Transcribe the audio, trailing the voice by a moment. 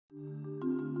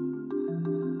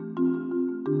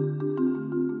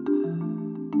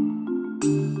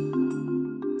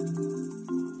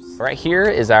Right here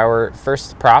is our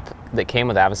first prop that came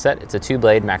with Avocet. It's a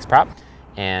 2-blade max prop,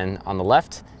 and on the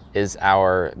left is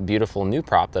our beautiful new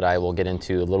prop that I will get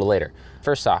into a little later.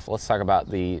 First off, let's talk about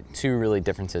the two really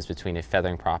differences between a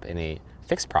feathering prop and a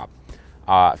fixed prop.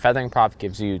 Feathering prop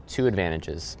gives you two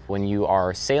advantages. When you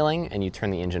are sailing and you turn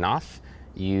the engine off,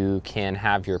 you can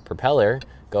have your propeller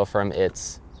go from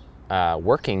its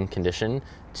working condition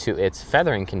to its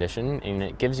feathering condition, and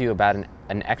it gives you about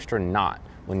an extra knot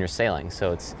when you're sailing.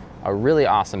 So it's a really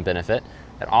awesome benefit.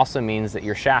 It also means that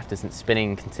your shaft isn't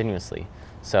spinning continuously.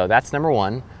 So that's number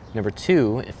one. Number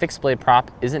two, a fixed blade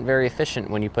prop isn't very efficient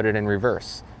when you put it in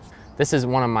reverse. This is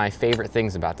one of my favorite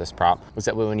things about this prop, was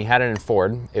that when you had it in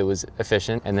forward, it was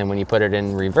efficient, and then when you put it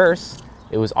in reverse,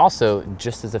 it was also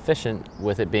just as efficient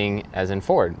with it being as in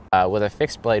forward. With a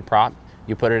fixed blade prop,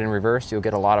 you put it in reverse, you'll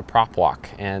get a lot of prop walk,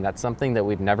 and that's something that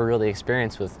we've never really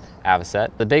experienced with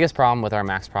Avocet. The biggest problem with our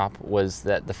max prop was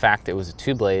that the fact it was a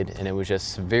 2-blade and it was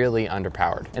just severely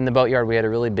underpowered. In the boatyard, we had a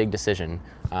really big decision.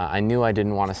 I knew I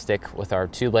didn't want to stick with our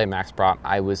 2-blade max prop.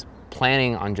 I was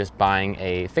planning on just buying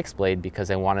a fixed blade because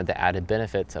I wanted the added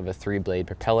benefits of a 3-blade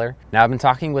propeller. Now, I've been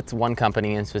talking with one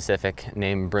company in specific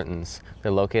named Bruntons.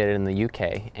 They're located in the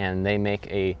UK, and they make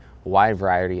a wide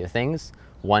variety of things,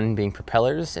 one being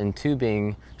propellers and two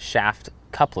being shaft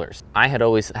couplers. I had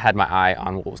always had my eye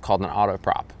on what was called an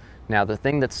autoprop. Now, the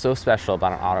thing that's so special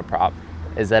about an autoprop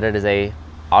is that it is a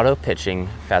auto-pitching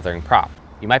feathering prop.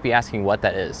 You might be asking what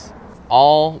that is.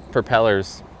 All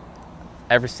propellers,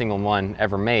 every single one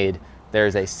ever made,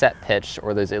 there's a set pitch,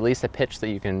 or there's at least a pitch that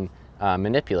you can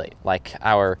manipulate. Like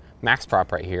our max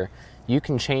prop right here, you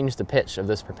can change the pitch of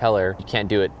this propeller. You can't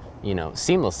do it,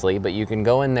 seamlessly, but you can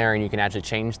go in there and you can actually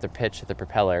change the pitch of the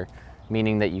propeller,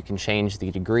 meaning that you can change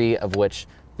the degree of which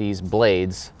these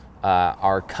blades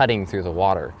are cutting through the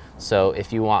water. So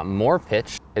if you want more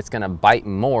pitch, it's gonna bite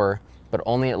more, but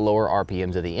only at lower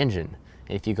RPMs of the engine.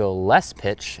 And if you go less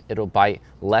pitch, it'll bite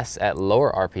less at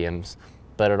lower RPMs,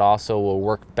 but it also will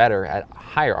work better at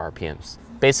higher RPMs.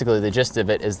 Basically, the gist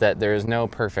of it is that there is no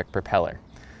perfect propeller,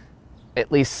 at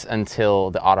least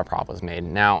until the Autoprop was made.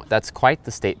 Now, that's quite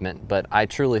the statement, but I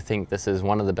truly think this is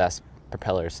one of the best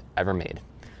propellers ever made.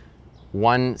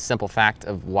 One simple fact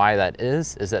of why that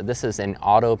is that this is an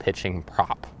auto-pitching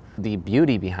prop. The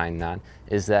beauty behind that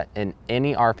is that in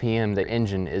any RPM the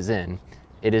engine is in,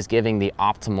 it is giving the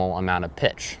optimal amount of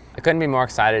pitch. I couldn't be more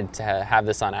excited to have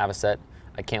this on Avocet.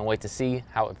 I can't wait to see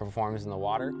how it performs in the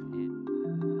water.